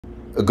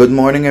Good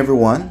morning,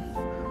 everyone.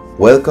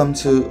 Welcome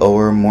to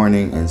our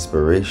morning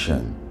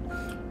inspiration,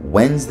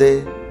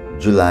 Wednesday,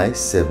 July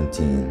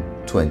 17,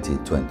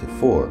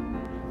 2024.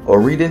 Our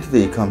reading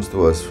today comes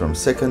to us from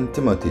 2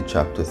 Timothy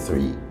chapter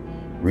 3,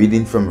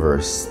 reading from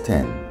verse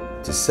 10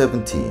 to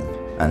 17,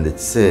 and it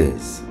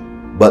says,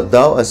 "But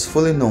thou hast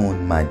fully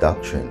known my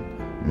doctrine,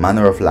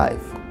 manner of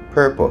life,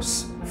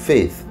 purpose,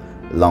 faith,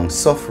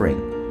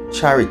 longsuffering,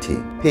 charity,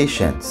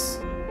 patience,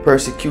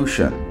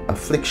 persecution,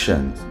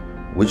 afflictions,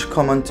 which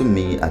come unto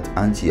me at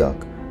Antioch,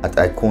 at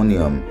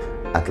Iconium,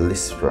 at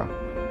Lystra.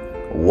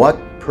 What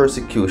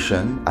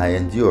persecution I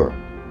endure,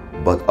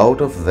 but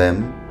out of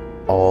them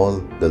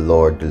all the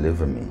Lord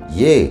deliver me.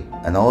 Yea,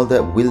 and all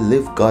that will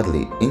live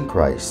godly in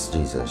Christ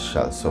Jesus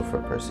shall suffer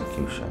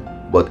persecution.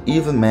 But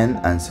evil men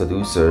and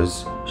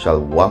seducers shall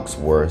wax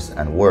worse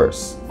and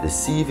worse,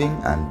 deceiving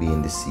and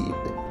being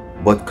deceived.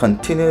 But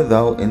continue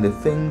thou in the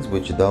things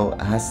which thou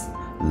hast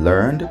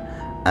learned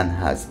and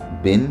hast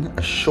been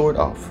assured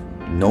of,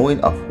 knowing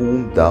of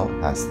whom thou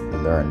hast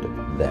learned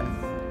them,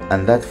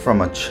 and that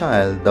from a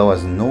child thou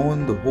hast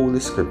known the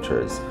holy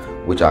scriptures,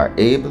 which are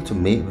able to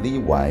make thee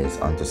wise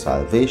unto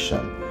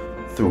salvation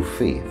through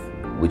faith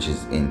which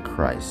is in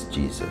Christ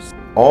Jesus.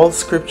 All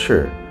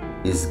scripture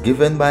is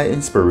given by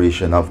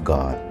inspiration of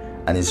God,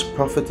 and is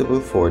profitable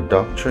for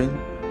doctrine,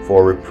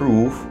 for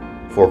reproof,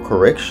 for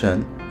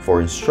correction,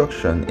 for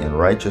instruction in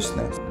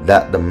righteousness,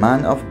 that the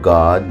man of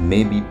God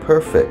may be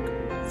perfect,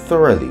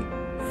 thoroughly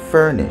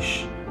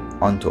furnished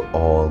unto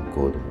all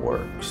good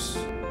works."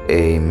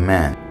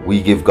 Amen.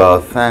 We give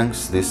God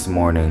thanks this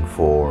morning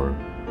for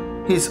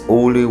His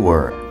holy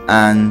word,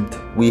 and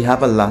we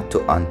have a lot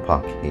to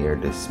unpack here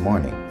this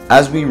morning.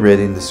 As we read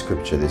in the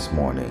scripture this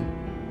morning,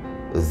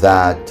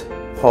 that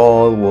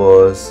Paul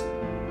was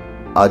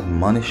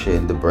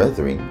admonishing the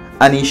brethren,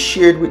 and he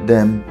shared with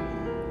them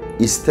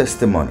his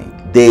testimony.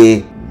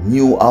 They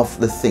knew of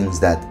the things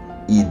that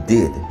he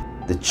did,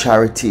 the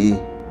charity,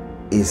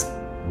 his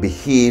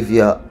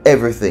behavior,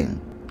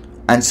 everything.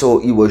 And so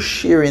he was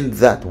sharing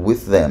that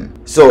with them.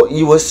 So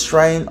he was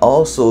trying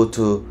also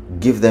to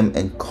give them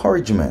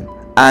encouragement.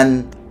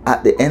 And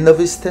at the end of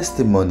his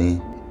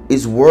testimony,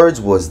 his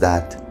words was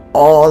that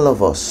all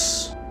of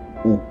us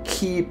who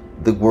keep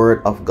the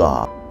word of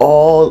God,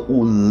 all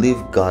who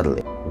live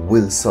godly,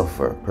 will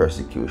suffer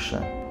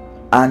persecution.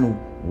 And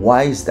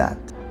why is that?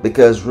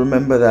 Because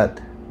remember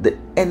that the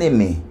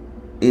enemy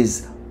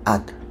is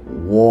at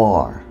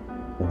war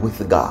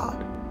with God.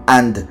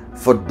 And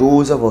for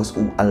those of us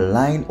who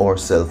align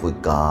ourselves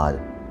with God,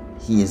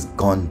 He is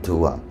going to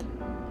what?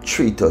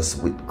 Treat us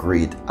with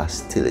great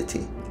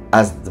hostility.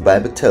 As the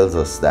Bible tells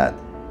us that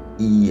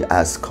He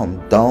has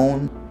come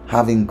down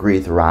having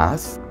great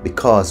wrath,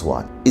 because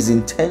what? His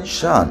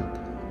intention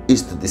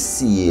is to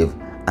deceive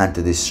and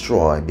to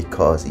destroy,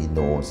 because He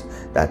knows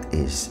that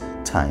His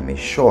time is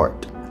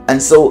short. And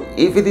so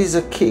if it is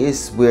a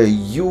case where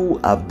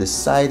you have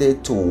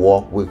decided to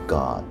walk with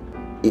God,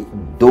 it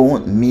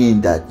don't mean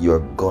that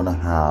you're gonna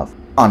have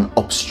an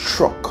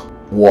obstruct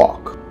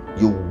walk.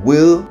 You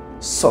will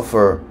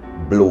suffer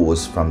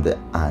blows from the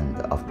hand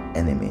of the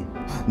enemy.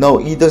 Now,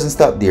 he doesn't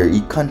stop there. He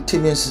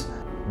continues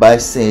by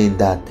saying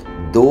that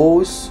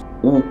those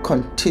who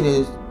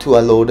continue to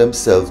allow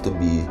themselves to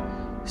be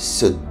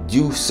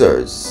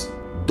seducers,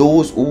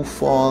 those who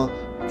fall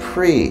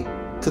prey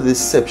to the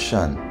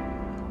deception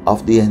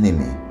of the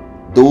enemy,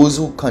 those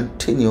who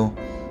continue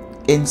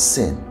in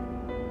sin,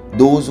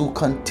 those who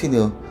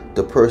continue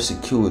to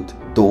persecute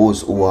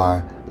those who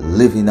are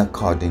living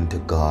according to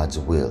God's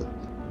will,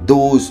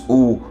 those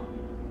who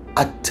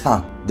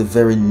attack the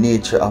very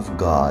nature of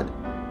God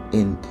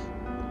in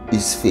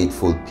His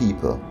faithful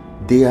people,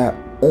 they are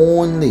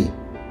only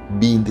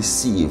being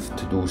deceived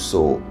to do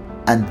so,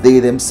 and they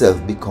themselves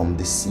become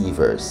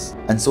deceivers,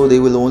 and so they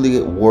will only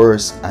get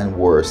worse and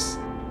worse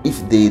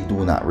if they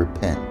do not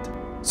repent.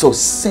 So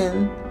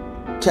sin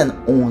can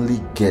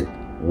only get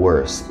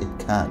worse, it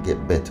can't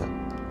get better.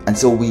 And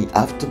so we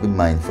have to be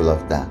mindful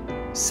of that.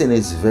 Sin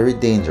is very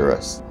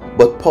dangerous.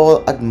 But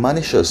Paul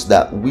admonishes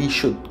that we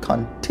should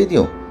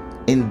continue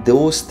in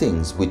those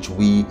things which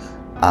we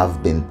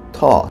have been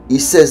taught. He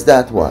says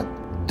that what?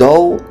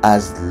 Thou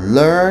hast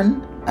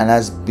learned and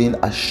hast been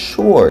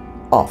assured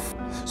of.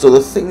 So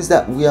the things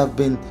that we have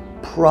been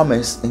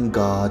promised in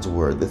God's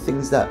word, the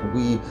things that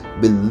we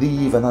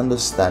believe and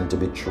understand to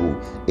be true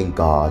in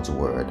God's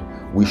word,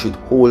 we should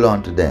hold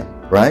on to them,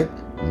 right?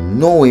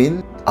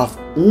 Knowing of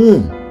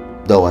whom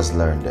thou hast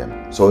learned them.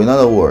 So in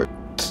other words,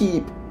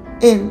 keep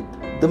in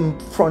the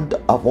front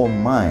of our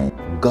mind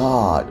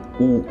God,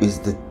 who is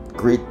the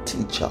great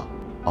teacher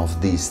of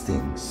these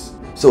things.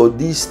 So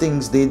these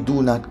things, they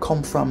do not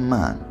come from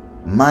man.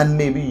 Man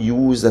may be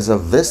used as a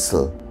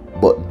vessel,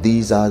 but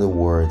these are the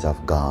words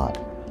of God,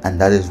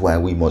 and that is why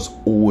we must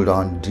hold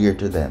on dear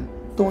to them.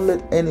 Don't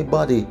let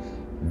anybody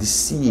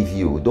deceive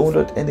you. Don't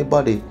let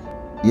anybody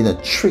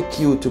trick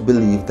you to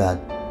believe that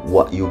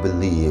what you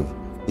believe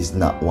is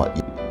not what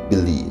you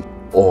believe,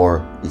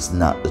 or is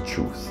not the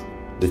truth.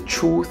 The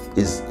truth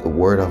is the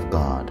word of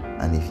God,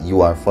 and if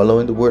you are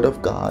following the word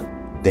of God,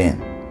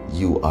 then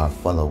you are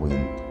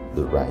following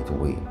the right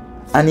way.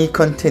 And he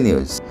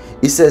continues.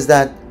 He says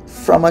that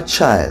from a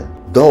child,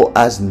 thou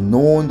hast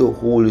known the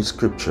Holy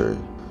Scripture.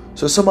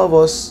 So some of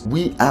us,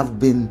 we have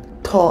been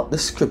taught the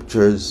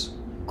Scriptures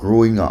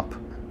growing up.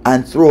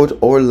 And throughout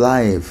our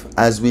life,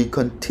 as we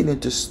continue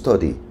to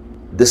study,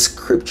 the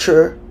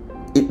Scripture,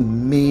 it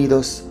made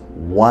us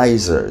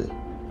wiser.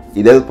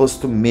 It helps us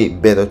to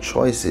make better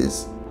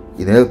choices.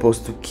 It helps us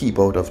to keep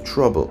out of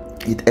trouble.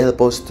 It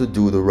helps us to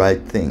do the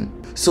right thing.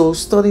 So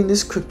studying the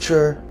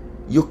Scripture,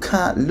 you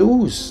can't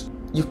lose.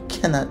 You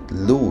cannot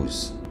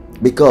lose,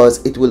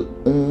 because it will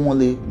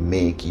only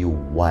make you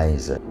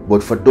wiser.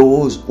 But for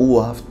those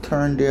who have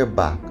turned their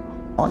back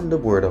on the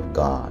Word of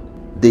God,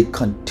 they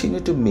continue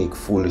to make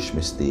foolish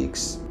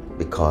mistakes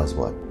because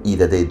what?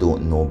 Either they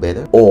don't know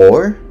better,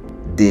 or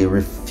they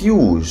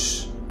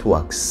refuse to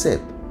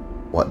accept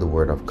what the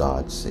Word of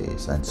God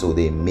says, and so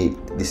they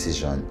make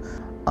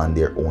decisions on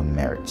their own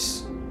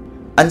merits.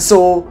 And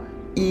so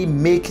he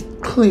make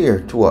it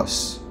clear to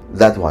us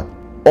that what?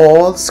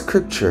 All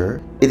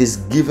Scripture, it is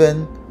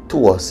given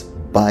to us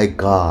by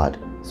God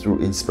through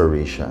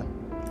inspiration,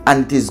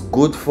 and it is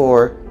good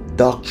for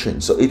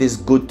doctrine. So it is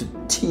good to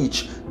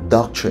teach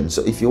doctrine.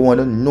 So if you want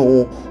to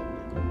know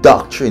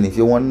doctrine, if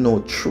you want to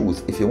know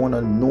truth, if you want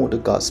to know the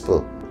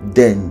gospel,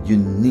 then you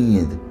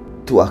need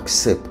to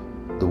accept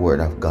the Word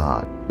of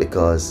God,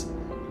 because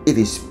it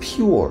is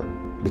pure,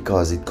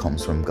 because it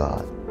comes from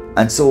God.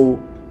 And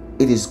so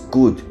it is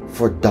good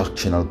for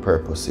doctrinal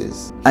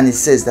purposes. And it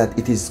says that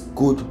it is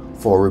good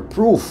for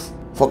reproof,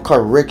 for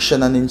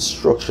correction and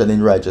instruction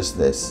in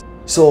righteousness.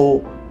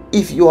 So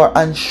if you are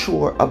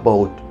unsure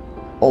about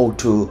how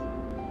to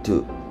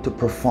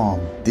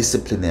perform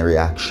disciplinary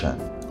action,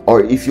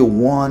 or if you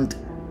want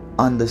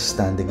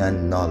understanding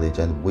and knowledge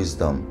and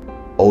wisdom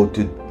how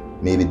to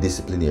maybe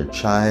discipline your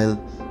child,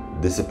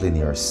 discipline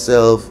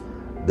yourself,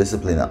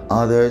 discipline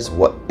others,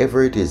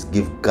 whatever it is,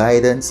 give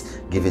guidance,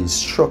 give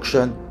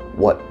instruction,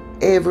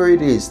 whatever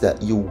it is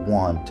that you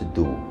want to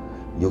do,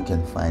 you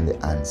can find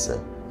the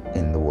answer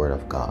in the Word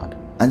of God.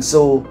 And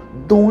so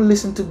don't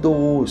listen to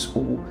those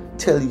who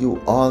tell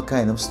you all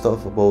kind of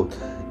stuff about,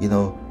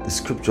 the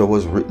Scripture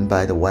was written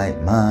by the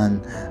white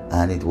man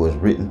and it was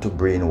written to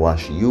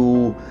brainwash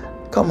you.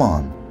 Come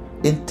on.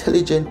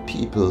 Intelligent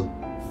people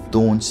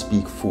don't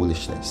speak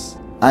foolishness.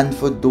 And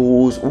for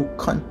those who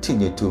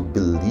continue to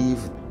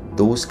believe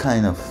those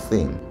kind of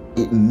things,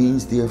 it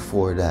means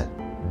therefore that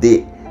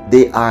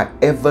they are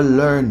ever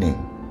learning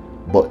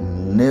but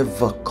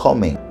never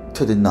coming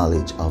to the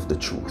knowledge of the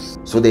truth.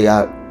 So they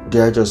are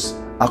just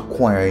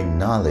acquiring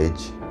knowledge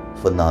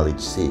for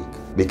knowledge's sake.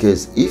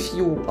 Because if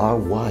you are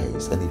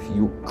wise and if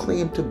you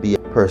claim to be a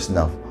person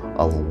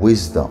of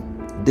wisdom,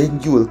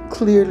 then you will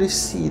clearly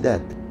see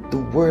that the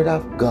Word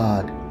of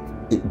God,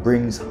 it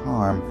brings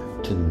harm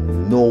to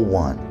no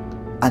one,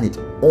 and it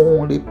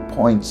only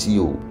points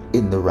you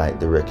in the right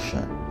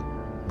direction.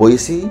 But you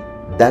see,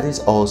 that is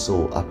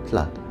also a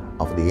plot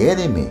of the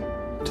enemy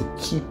to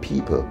keep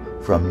people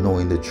from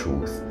knowing the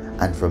truth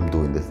and from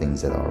doing the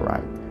things that are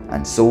right.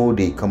 And so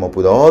they come up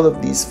with all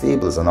of these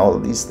fables and all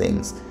of these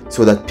things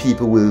so that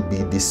people will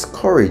be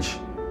discouraged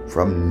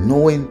from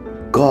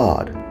knowing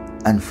God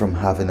and from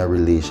having a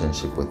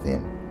relationship with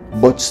Him.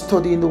 But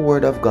studying the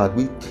Word of God,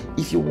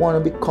 if you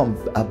want to become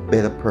a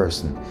better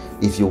person,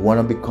 if you want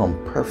to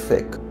become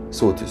perfect,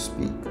 so to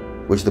speak,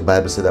 which the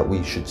Bible said that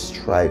we should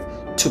strive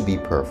to be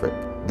perfect,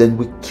 then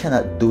we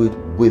cannot do it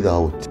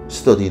without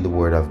studying the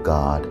Word of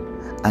God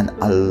and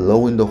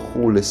allowing the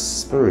Holy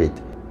Spirit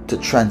to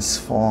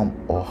transform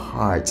our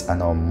hearts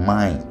and our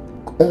mind.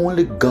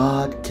 Only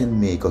God can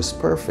make us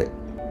perfect,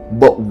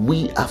 but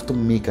we have to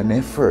make an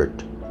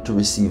effort to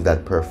receive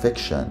that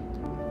perfection,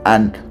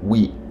 and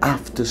we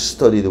have to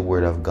study the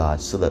Word of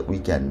God so that we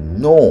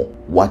can know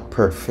what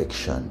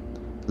perfection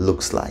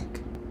looks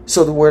like.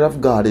 So the Word of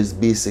God is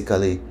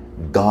basically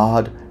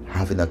God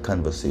having a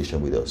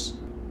conversation with us,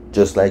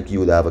 just like you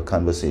would have a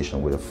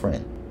conversation with a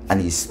friend,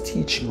 and He's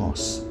teaching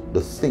us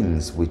the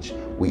things which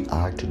we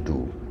are to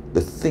do,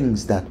 the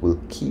things that will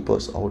keep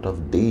us out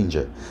of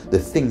danger, the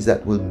things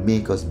that will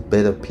make us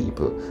better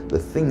people, the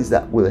things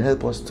that will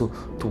help us to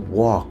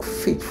walk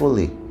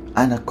faithfully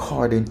and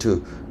according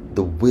to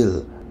the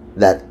will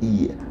that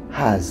He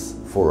has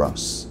for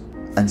us.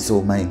 And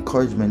so my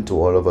encouragement to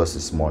all of us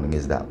this morning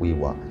is that we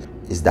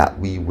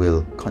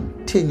will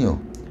continue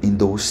in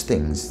those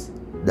things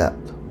that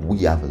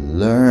we have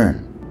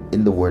learned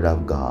in the Word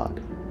of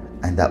God,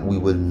 and that we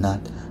will not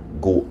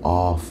go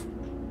off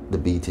the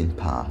beaten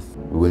path.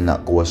 We will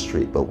not go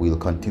astray, but we'll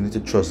continue to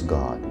trust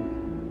God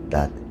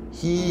that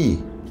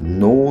He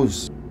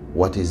knows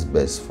what is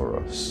best for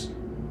us,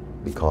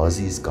 because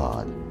He's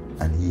God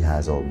and He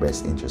has our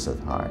best interests at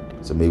heart.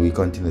 So may we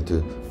continue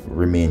to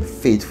remain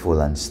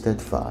faithful and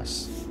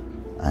steadfast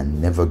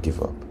and never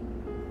give up,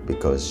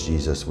 because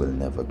Jesus will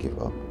never give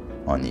up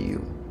on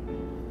you.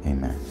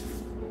 Amen.